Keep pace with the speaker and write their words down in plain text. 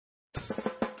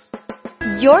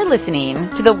You're listening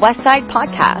to the Westside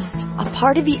Podcast, a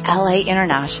part of the LA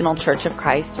International Church of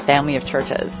Christ family of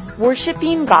churches,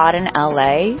 worshiping God in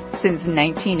LA since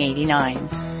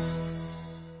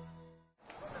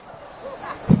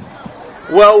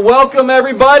 1989. Well, welcome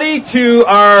everybody to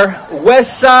our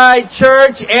Westside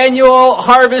Church annual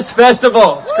Harvest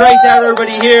Festival. It's great to have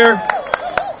everybody here.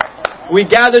 We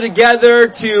gather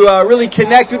together to really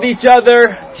connect with each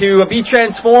other, to be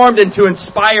transformed, and to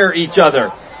inspire each other.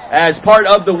 As part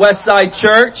of the Westside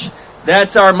Church,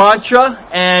 that's our mantra,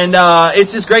 and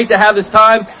it's just great to have this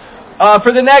time.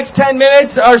 For the next 10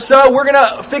 minutes or so, we're going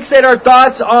to fixate our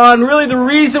thoughts on really the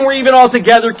reason we're even all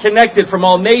together connected from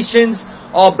all nations,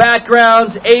 all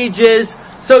backgrounds, ages,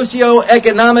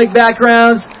 socioeconomic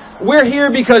backgrounds. We're here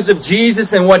because of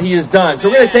Jesus and what He has done. So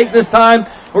we're going to take this time.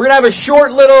 We're going to have a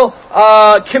short little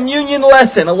communion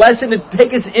lesson, a lesson to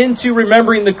take us into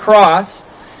remembering the cross.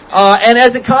 And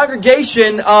as a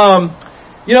congregation,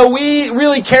 we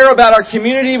really care about our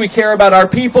community. We care about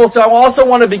our people. So I also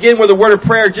want to begin with a word of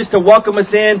prayer just to welcome us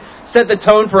in, set the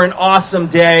tone for an awesome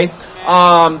day.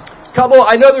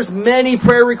 I know there's many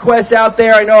prayer requests out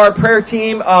there. I know our prayer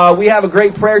team, we have a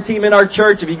great prayer team in our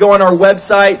church. If you go on our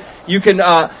website, you can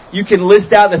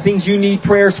list out the things you need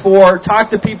prayers for. Talk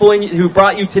to people who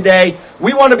brought you today.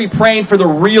 We want to be praying for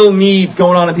the real needs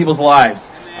going on in people's lives.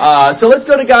 So let's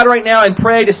go to God right now and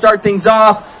pray to start things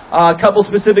off. A couple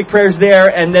specific prayers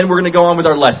there, and then we're going to go on with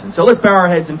our lesson. So let's bow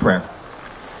our heads in prayer.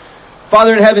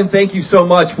 Father in heaven, thank you so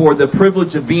much for the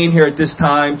privilege of being here at this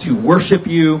time to worship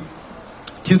you,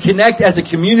 to connect as a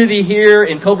community here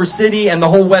in Culver City and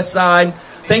the whole West Side.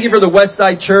 Thank you for the West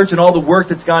Side Church and all the work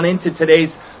that's gone into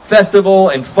today's festival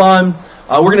and fun.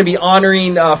 We're going to be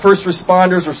honoring first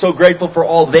responders. We're so grateful for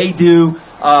all they do,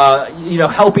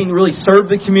 helping really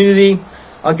serve the community.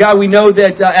 God, we know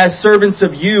that as servants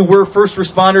of you, we're first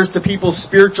responders to people's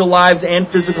spiritual lives and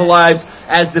physical lives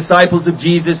as disciples of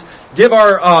Jesus. Give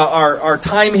our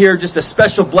time here just a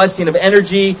special blessing of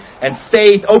energy and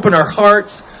faith. Open our hearts.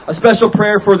 A special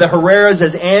prayer for the Herreras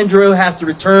as Andrew has to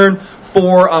return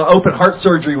for open heart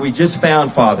surgery we just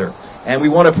found, Father. And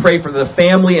we want to pray for the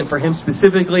family and for him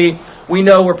specifically. We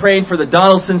know we're praying for the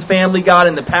Donaldson's family, God,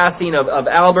 in the passing of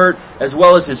Albert, as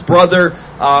well as his brother.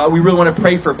 We really want to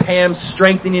pray for Pam's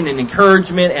strengthening and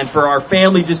encouragement, and for our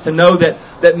family just to know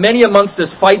that many amongst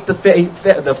us fight the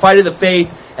fight of the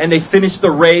faith, and they finish the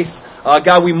race.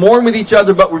 God, we mourn with each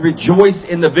other, but we rejoice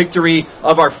in the victory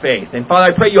of our faith. And Father,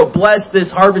 I pray you'll bless this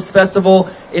Harvest Festival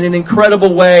in an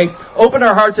incredible way. Open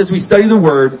our hearts as we study the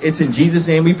Word. It's in Jesus'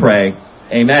 name we pray.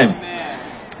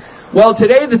 Amen. Well,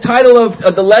 today the title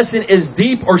of the lesson is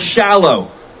Deep or Shallow.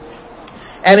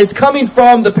 And it's coming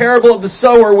from the parable of the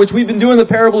sower, which we've been doing the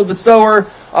parable of the sower.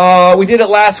 We did it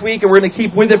last week, and we're going to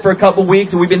keep with it for a couple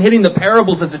weeks. And we've been hitting the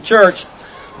parables as a church.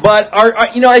 But,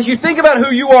 as you think about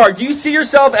who you are, do you see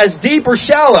yourself as deep or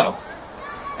shallow?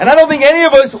 And I don't think any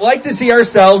of us like to see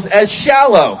ourselves as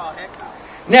shallow.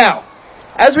 Now,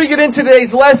 as we get into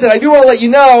today's lesson, I do want to let you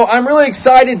know, I'm really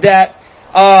excited that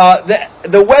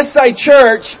the Westside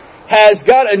Church has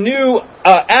got a new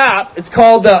app. It's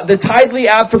called the Tidely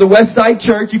app for the Westside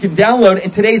Church. You can download it,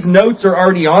 and today's notes are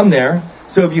already on there.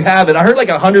 So if you have it, I heard like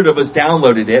 100 of us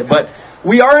downloaded it, but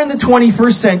we are in the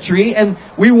 21st century, and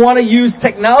we want to use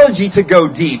technology to go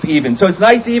deep even. So it's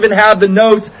nice to even have the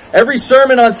notes. Every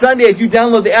sermon on Sunday, if you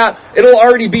download the app, it'll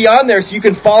already be on there, so you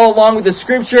can follow along with the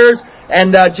scriptures.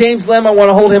 And James Lem, I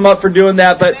want to hold him up for doing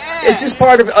that, but it's just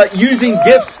part of using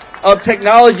gifts of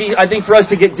technology, I think, for us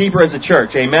to get deeper as a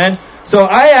church. Amen? So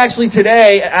I actually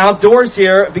today, outdoors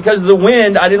here, because of the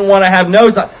wind, I didn't want to have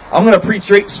notes. I'm going to preach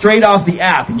straight off the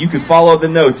app, and you can follow the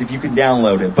notes if you can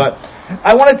download it. But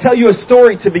I want to tell you a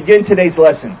story to begin today's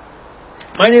lesson.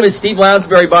 My name is Steve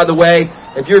Lounsbury, by the way.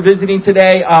 If you're visiting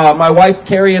today, my wife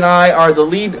Carrie and I are the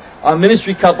lead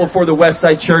ministry couple for the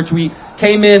Westside Church. We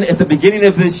came in at the beginning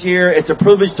of this year. It's a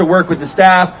privilege to work with the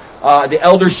staff, the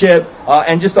eldership,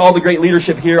 and just all the great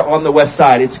leadership here on the West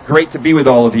Side. It's great to be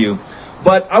with all of you.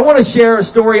 But I want to share a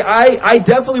story. I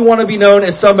definitely want to be known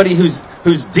as somebody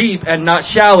who's deep and not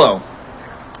shallow.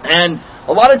 And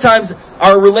a lot of times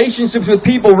our relationships with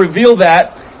people reveal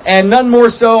that, and none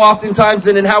more so oftentimes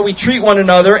than in how we treat one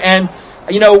another. And,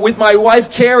 with my wife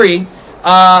Carrie,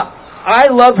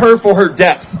 I love her for her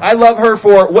depth. I love her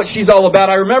for what she's all about.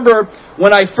 I remember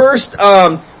when I first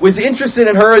was interested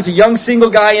in her as a young single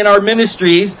guy in our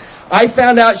ministries, I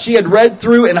found out she had read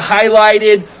through and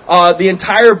highlighted the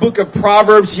entire book of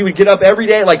Proverbs. She would get up every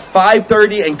day at like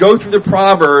 5:30 and go through the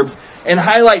Proverbs. and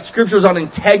highlight scriptures on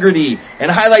integrity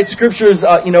and highlight scriptures,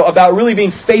 about really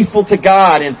being faithful to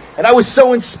God. And I was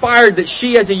so inspired that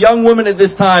she, as a young woman at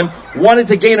this time, wanted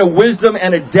to gain a wisdom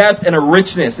and a depth and a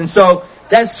richness. And so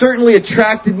that certainly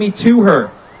attracted me to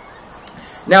her.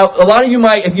 Now, a lot of you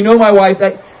might, if you know my wife,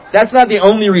 that's not the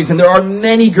only reason. There are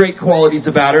many great qualities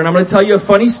about her. And I'm going to tell you a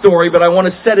funny story, but I want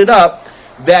to set it up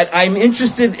that I'm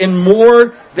interested in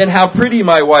more than how pretty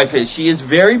my wife is. She is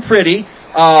very pretty,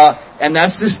 and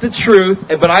that's just the truth,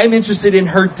 but I'm interested in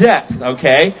her depth,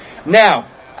 okay? Now,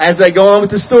 as I go on with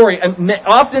the story,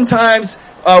 oftentimes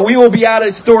we will be out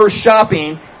at stores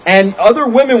shopping, and other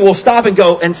women will stop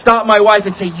my wife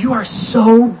and say, "You are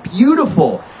so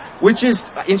beautiful," and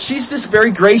she's just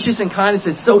very gracious and kind and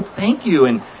says, "So thank you,"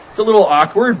 and it's a little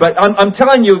awkward, but I'm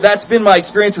telling you, that's been my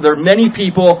experience with her. Many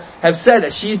people have said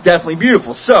that she's definitely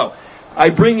beautiful. So, I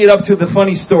bring it up to the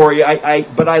funny story,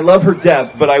 but I love her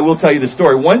depth, but I will tell you the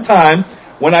story. One time,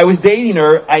 when I was dating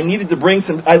her, I needed to bring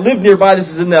I lived nearby,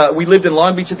 we lived in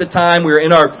Long Beach at the time, we were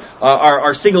in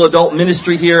our single adult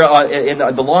ministry here, in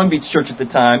the Long Beach church at the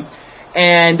time,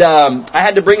 and I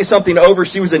had to bring something over.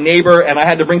 She was a neighbor, and I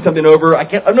had to bring something over. I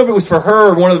don't know if it was for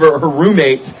her or one of her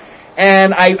roommates.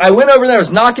 And I went over there, I was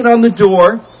knocking on the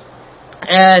door,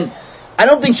 and I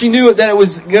don't think she knew that it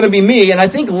was going to be me. And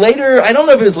I think later, I don't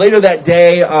know if it was later that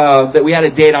day that we had a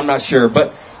date, I'm not sure.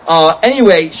 But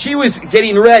anyway, she was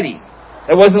getting ready.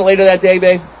 It wasn't later that day,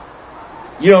 babe?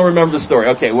 You don't remember the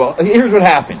story. Okay, well, here's what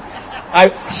happened.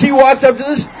 She walks up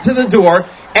to the door,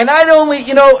 and I'd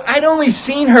only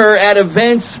seen her at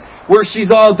events where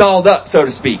she's all dolled up, so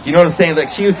to speak. You know what I'm saying?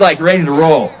 Like, she was like ready to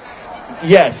roll.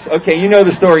 Yes, okay, you know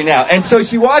the story now. And so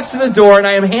she walks to the door, and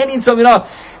I am handing something off.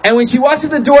 And when she walks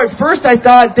to the door, at first I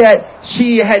thought that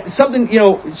she had something,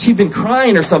 she'd been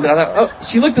crying or something. I thought, oh,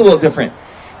 she looked a little different.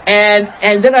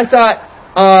 And then I thought,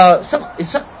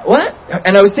 what?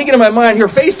 And I was thinking in my mind, her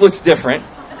face looks different.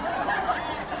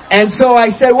 And so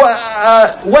I said,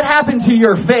 what happened to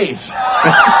your face?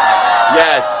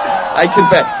 Yes, I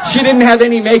confess. She didn't have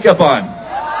any makeup on.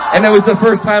 And it was the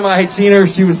first time I had seen her.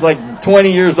 She was like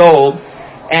 20 years old.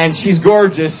 And she's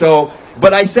gorgeous,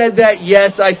 but I said that,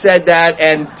 yes, I said that,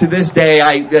 and to this day,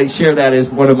 I share that as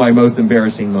one of my most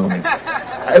embarrassing moments.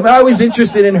 I was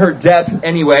interested in her depth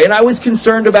anyway, and I was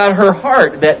concerned about her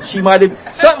heart, that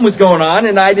something was going on,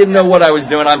 and I didn't know what I was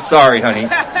doing. I'm sorry, honey.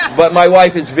 But my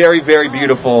wife is very, very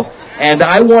beautiful, and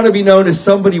I want to be known as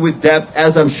somebody with depth,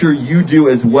 as I'm sure you do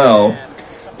as well.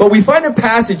 But we find a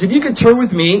passage, if you could turn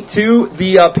with me to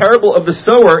the parable of the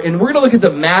sower, and we're going to look at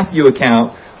the Matthew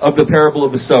account of the parable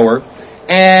of the sower.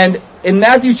 And in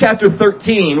Matthew chapter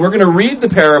 13, we're going to read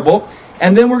the parable,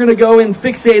 and then we're going to go and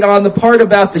fixate on the part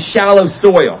about the shallow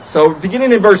soil. So beginning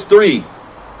in verse 3,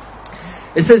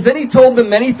 it says, "Then he told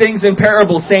them many things in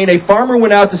parables, saying, a farmer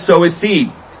went out to sow his seed."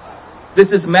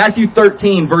 This is Matthew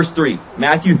 13, verse 3.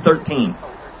 Matthew 13.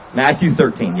 Matthew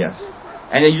 13, yes.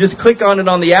 And then you just click on it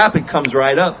on the app, it comes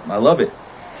right up. I love it.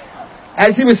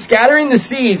 "As he was scattering the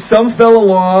seed, some fell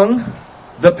along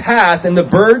the path, and the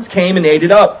birds came and ate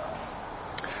it up.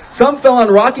 Some fell on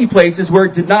rocky places where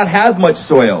it did not have much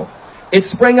soil. It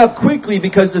sprang up quickly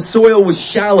because the soil was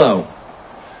shallow.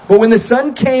 But when the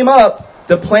sun came up,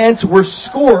 the plants were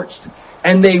scorched,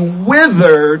 and they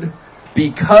withered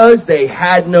because they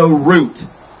had no root.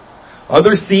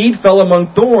 Other seed fell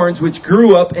among thorns, which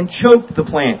grew up and choked the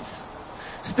plants.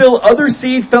 Still other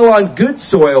seed fell on good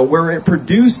soil, where it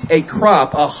produced a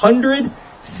crop 100,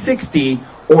 60,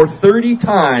 or 30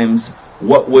 times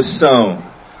what was sown."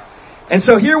 And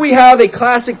so here we have a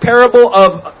classic parable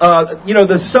of,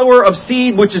 the sower of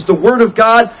seed, which is the Word of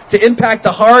God to impact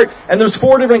the heart. And there's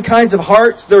 4 different kinds of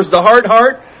hearts. There's the hard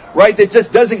heart, right, that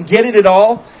just doesn't get it at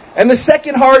all. And the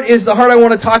second heart is the heart I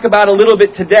want to talk about a little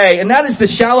bit today. And that is the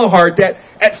shallow heart that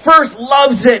at first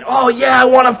loves it. Oh yeah, I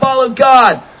want to follow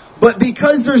God. But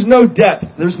because there's no depth,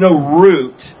 there's no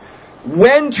root,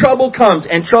 when trouble comes,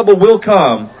 and trouble will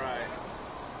come,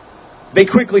 they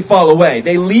quickly fall away.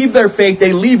 They leave their faith.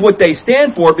 They leave what they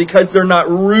stand for because they're not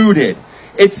rooted.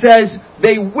 It says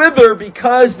they wither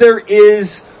because there is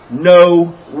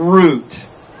no root.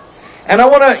 And I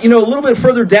want to, a little bit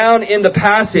further down in the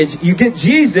passage, you get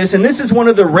Jesus, and this is one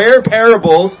of the rare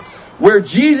parables where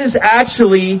Jesus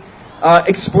actually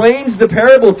explains the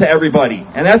parable to everybody.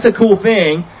 And that's a cool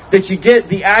thing, that you get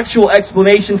the actual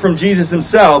explanation from Jesus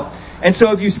himself. And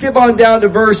so if you skip on down to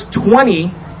verse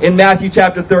 20 in Matthew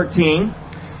chapter 13,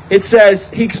 it says,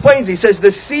 he says,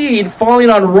 "The seed falling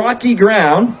on rocky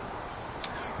ground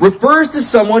refers to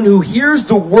someone who hears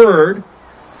the word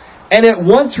and at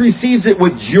once receives it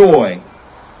with joy.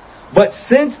 But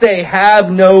since they have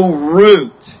no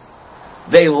root,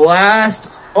 they last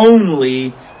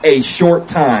only a short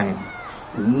time.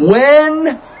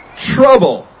 When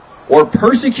trouble or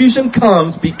persecution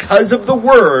comes because of the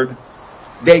word,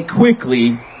 they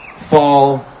quickly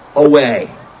fall away.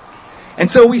 And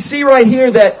so we see right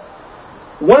here that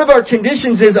one of our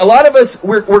conditions is a lot of us,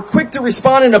 we're quick to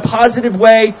respond in a positive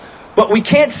way, but we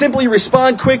can't simply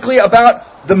respond quickly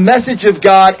about the message of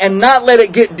God and not let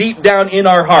it get deep down in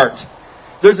our heart.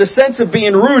 There's a sense of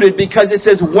being rooted because it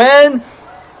says when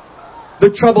the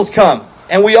troubles come,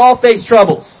 and we all face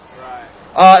troubles.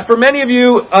 For many of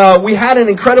you, we had an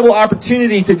incredible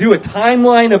opportunity to do a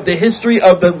timeline of the history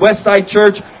of the Westside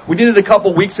Church. We did it a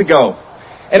couple weeks ago.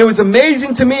 And it was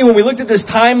amazing to me when we looked at this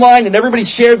timeline and everybody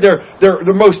shared their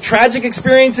most tragic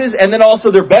experiences and then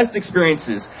also their best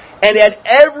experiences. And at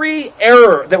every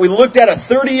era that we looked at, a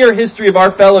 30-year history of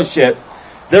our fellowship,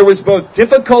 there was both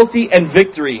difficulty and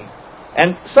victory.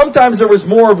 And sometimes there was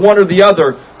more of one or the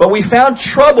other, but we found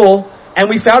trouble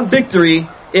and we found victory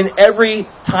in every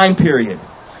time period.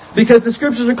 Because the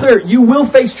scriptures are clear, you will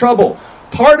face trouble.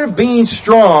 Part of being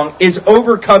strong is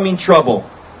overcoming trouble.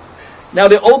 Now,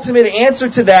 the ultimate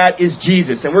answer to that is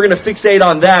Jesus, and we're going to fixate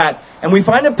on that. And we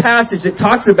find a passage that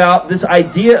talks about this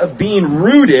idea of being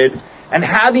rooted and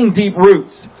having deep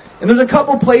roots. And there's a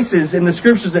couple places in the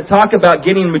scriptures that talk about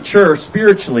getting mature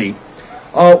spiritually.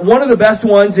 One of the best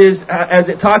ones is as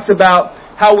it talks about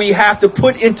how we have to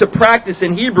put into practice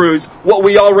in Hebrews what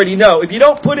we already know. If you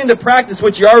don't put into practice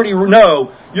what you already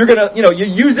know, you're going to, you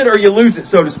use it or you lose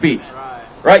it, so to speak.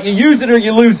 Right? You use it or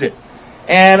you lose it.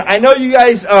 And I know you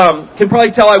guys can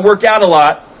probably tell I work out a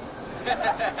lot.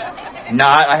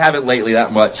 Not, I haven't lately that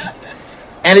much.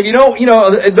 And if you don't,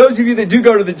 those of you that do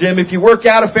go to the gym, if you work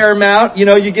out a fair amount, you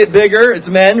get bigger. It's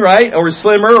men, right? Or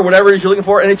slimmer or whatever it is you're looking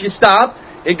for. And if you stop,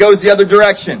 it goes the other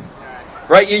direction.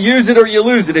 Right? You use it or you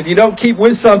lose it. If you don't keep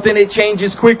with something, it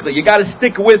changes quickly. You got to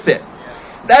stick with it.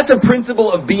 That's a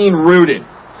principle of being rooted.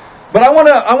 But I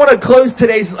want to close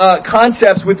today's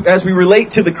concepts as we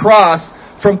relate to the cross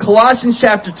from Colossians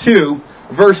chapter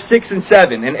 2, verse 6 and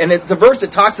 7. And it's a verse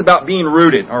that talks about being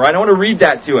rooted. All right, I want to read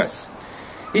that to us.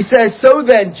 He says, so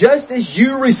then, just as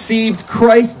you received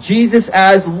Christ Jesus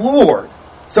as Lord,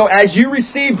 so as you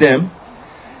received Him,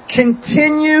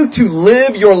 continue to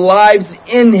live your lives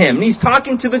in Him. And he's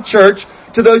talking to the church,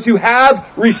 to those who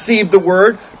have received the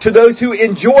Word, to those who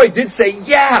did say,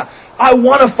 yeah, I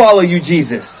want to follow you,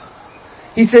 Jesus.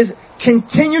 He says,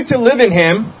 continue to live in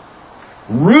Him,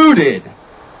 rooted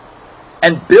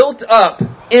and built up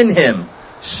in Him,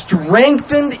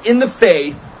 strengthened in the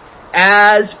faith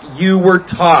as you were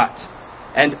taught,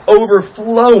 and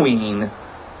overflowing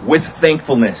with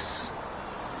thankfulness.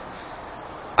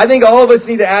 I think all of us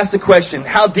need to ask the question,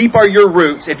 how deep are your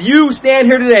roots? If you stand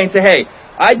here today and say, hey,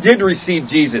 I did receive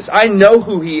Jesus. I know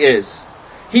who He is.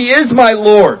 He is my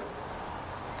Lord.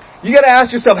 You got to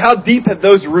ask yourself, how deep have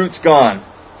those roots gone?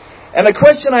 And the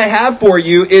question I have for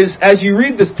you is, as you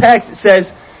read this text, it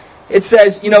says,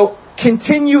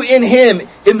 continue in Him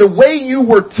in the way you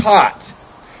were taught.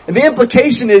 And the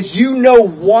implication is you know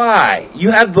why.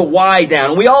 You have the why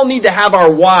down. We all need to have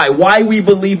our why we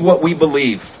believe what we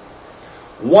believe.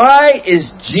 Why is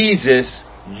Jesus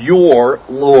your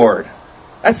Lord?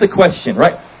 That's the question,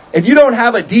 right? If you don't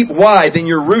have a deep why, then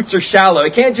your roots are shallow.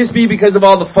 It can't just be because of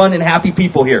all the fun and happy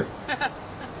people here.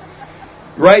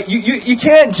 Right? You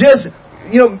can't just,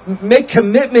 make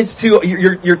commitments to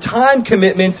your time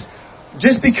commitments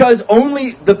just because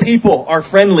only the people are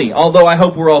friendly, although I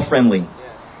hope we're all friendly.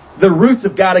 The roots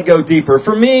have got to go deeper.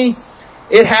 For me,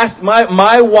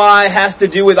 my why has to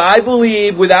do with, I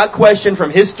believe, without question, from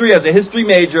history, as a history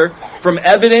major, from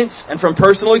evidence and from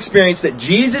personal experience, that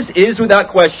Jesus is,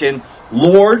 without question,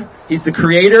 Lord. He's the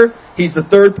Creator. He's the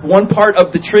one part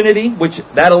of the Trinity, which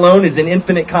that alone is an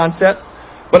infinite concept.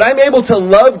 But I'm able to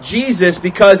love Jesus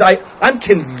because I'm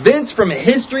convinced from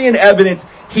history and evidence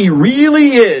He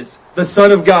really is the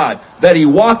Son of God. That He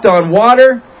walked on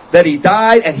water, that He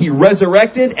died, and He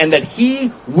resurrected, and that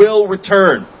He will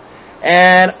return.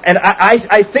 And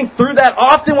I think through that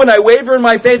often when I waver in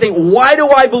my faith, I think, why do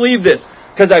I believe this?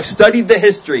 Because I've studied the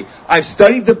history, I've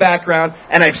studied the background,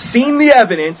 and I've seen the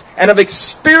evidence, and I've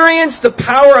experienced the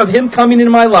power of Him coming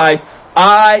into my life.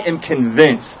 I am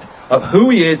convinced of who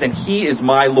He is, and He is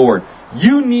my Lord.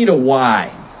 You need a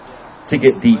why to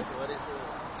get deep.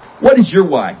 What is your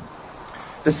why?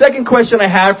 The second question I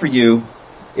have for you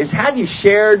is, have you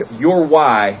shared your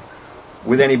why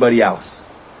with anybody else?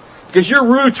 Because your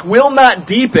roots will not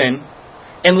deepen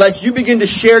unless you begin to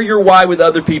share your why with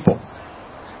other people.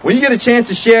 When you get a chance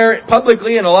to share it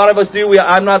publicly, and a lot of us do,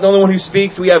 I'm not the only one who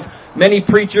speaks. We have many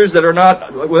preachers that are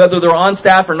not, whether they're on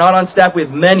staff or not on staff, we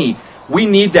have many. We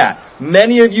need that.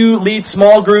 Many of you lead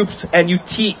small groups and you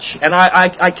teach, and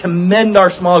I commend our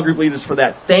small group leaders for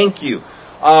that. Thank you.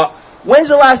 When's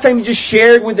the last time you just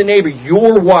shared with the neighbor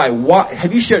your why? Why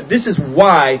have you shared? This is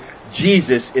why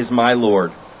Jesus is my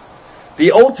Lord.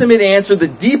 The ultimate answer, the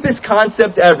deepest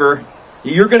concept ever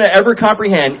you're going to ever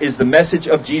comprehend is the message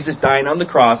of Jesus dying on the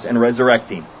cross and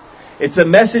resurrecting. It's a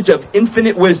message of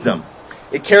infinite wisdom.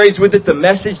 It carries with it the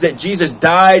message that Jesus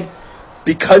died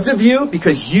because of you,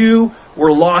 because you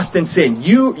were lost in sin.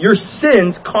 Your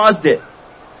sins caused it.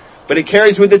 But it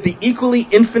carries with it the equally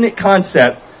infinite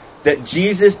concept that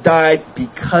Jesus died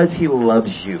because He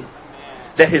loves you.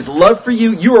 That His love for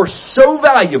you, you are so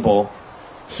valuable,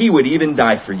 He would even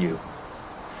die for you.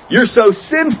 You're so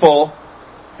sinful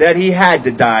that He had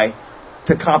to die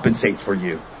to compensate for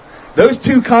you. Those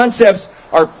two concepts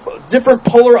are different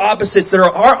polar opposites that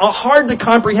are hard to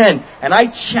comprehend. And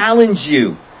I challenge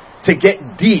you to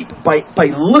get deep by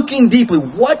looking deeply.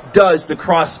 What does the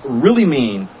cross really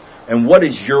mean? And what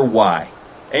is your why?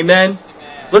 Amen?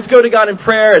 Let's go to God in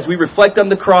prayer as we reflect on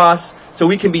the cross so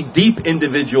we can be deep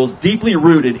individuals, deeply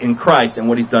rooted in Christ and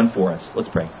what He's done for us. Let's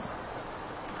pray.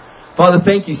 Father,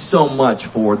 thank you so much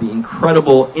for the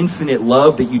incredible, infinite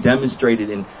love that you demonstrated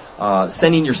in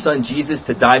sending your Son Jesus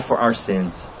to die for our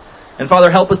sins. And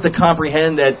Father, help us to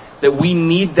comprehend that we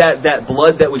need that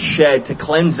blood that was shed to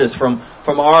cleanse us from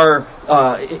our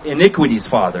iniquities,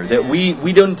 Father. That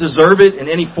we don't deserve it in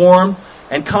any form.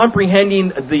 And comprehending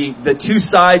the two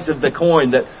sides of the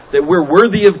coin, that we're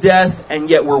worthy of death and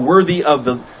yet we're worthy of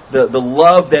the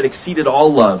love that exceeded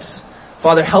all loves.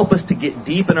 Father, help us to get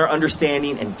deep in our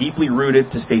understanding and deeply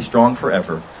rooted to stay strong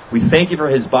forever. We thank you for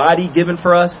His body given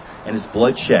for us and His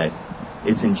blood shed.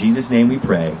 It's in Jesus' name we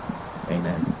pray.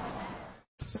 Amen.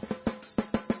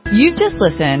 You've just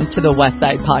listened to the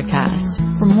Westside Podcast.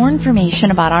 For more information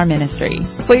about our ministry,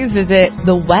 please visit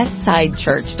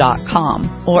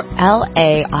thewestsidechurch.com or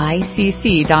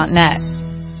laicc.net.